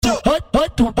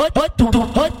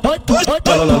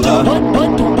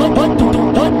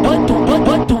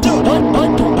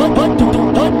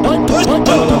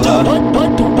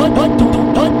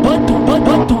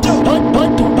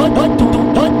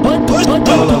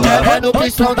Vai no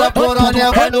pistão da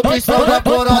Coronel, vai no pistão da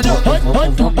Coronel.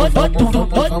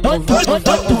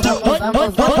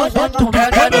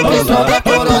 Vai no pistão da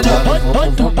Coronel.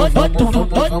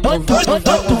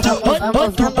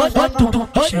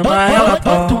 Chama ela, pô.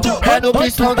 Vai no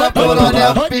pistão da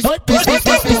Coronel. Vai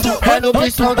no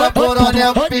pistão da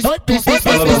Coronel. Pistão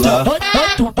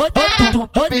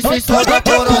da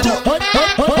Coronel.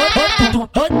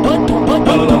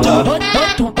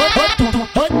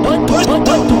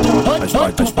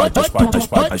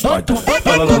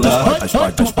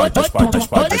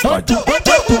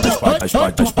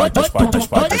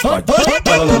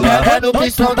 Vai no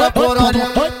pistão da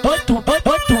Coronel.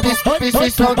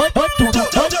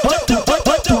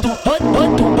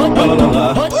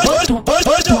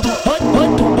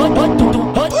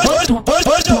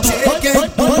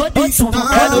 Pistão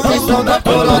vai no pistão da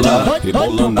Coronel.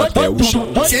 Rebolando até o chão.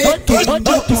 Cheguei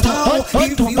no pistão e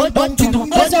vi um bandido.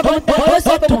 Vai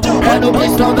no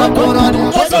pistão da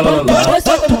Coronel.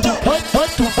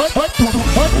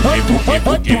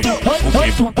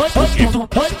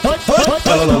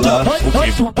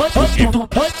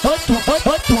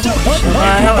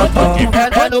 Chama ela, pô.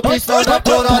 Vai no pistão da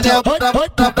Coronel.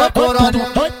 Da Coronel.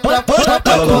 Da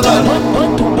Coronel.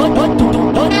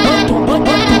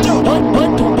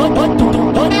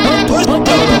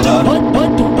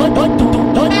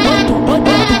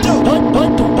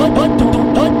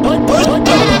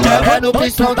 Vai no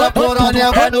pistão da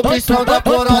Coronel, vai no pistão da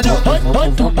Coronel. Vai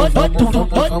no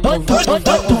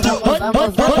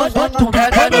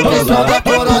pistão da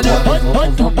Coronel.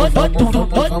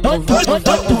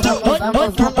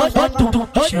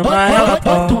 Chama ela, pô.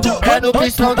 Vai no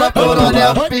pistão da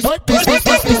Coronel. Vai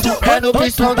no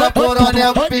pistão da Coronel. Pistão da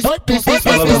Coronel. Vai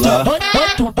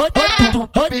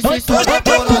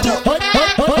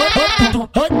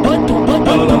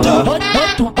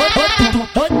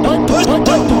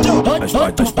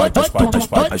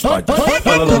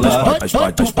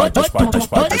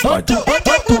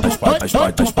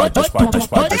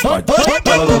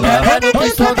no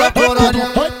pistão da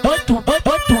Coronel.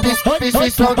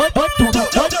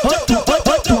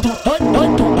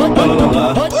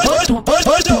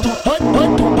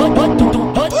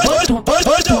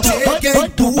 Pistão Cheguei no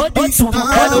pistão.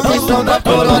 vai no pistão da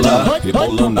Coronel.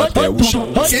 Rebolando até o chão.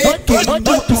 Cheguei no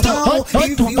pistão e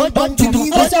vi um bandido.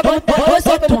 Vai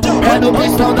no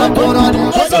pistão da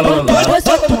Coronel.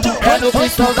 Vai no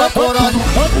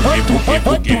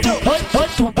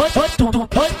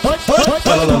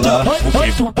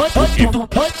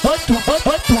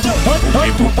pistão da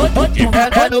Coronel.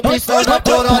 Vai no pistão da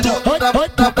Coronel. Da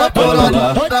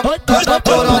Coronel. Da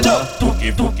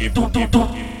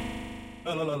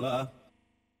Coronel.